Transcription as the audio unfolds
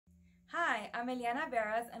I'm Eliana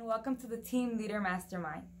Veras, and welcome to the Team Leader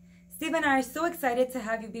Mastermind. Steve and I are so excited to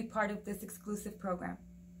have you be part of this exclusive program.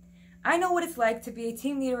 I know what it's like to be a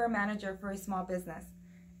team leader or manager for a small business.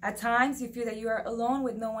 At times, you feel that you are alone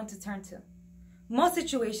with no one to turn to. Most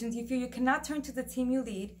situations, you feel you cannot turn to the team you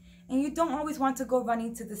lead, and you don't always want to go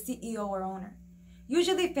running to the CEO or owner.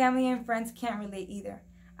 Usually, family and friends can't relate either.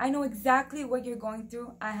 I know exactly what you're going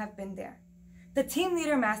through. I have been there. The Team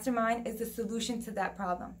Leader Mastermind is the solution to that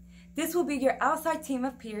problem. This will be your outside team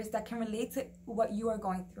of peers that can relate to what you are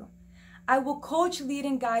going through. I will coach, lead,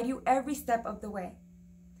 and guide you every step of the way.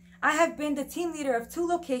 I have been the team leader of 2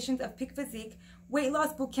 locations of Peak Physique, weight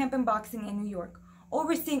loss bootcamp and boxing in New York,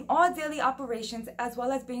 overseeing all daily operations as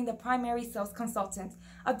well as being the primary sales consultant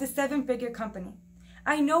of the 7-figure company.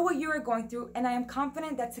 I know what you are going through, and I am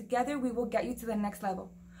confident that together we will get you to the next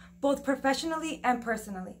level, both professionally and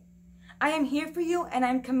personally. I am here for you, and I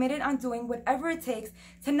am committed on doing whatever it takes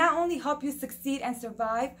to not only help you succeed and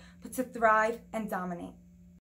survive, but to thrive and dominate.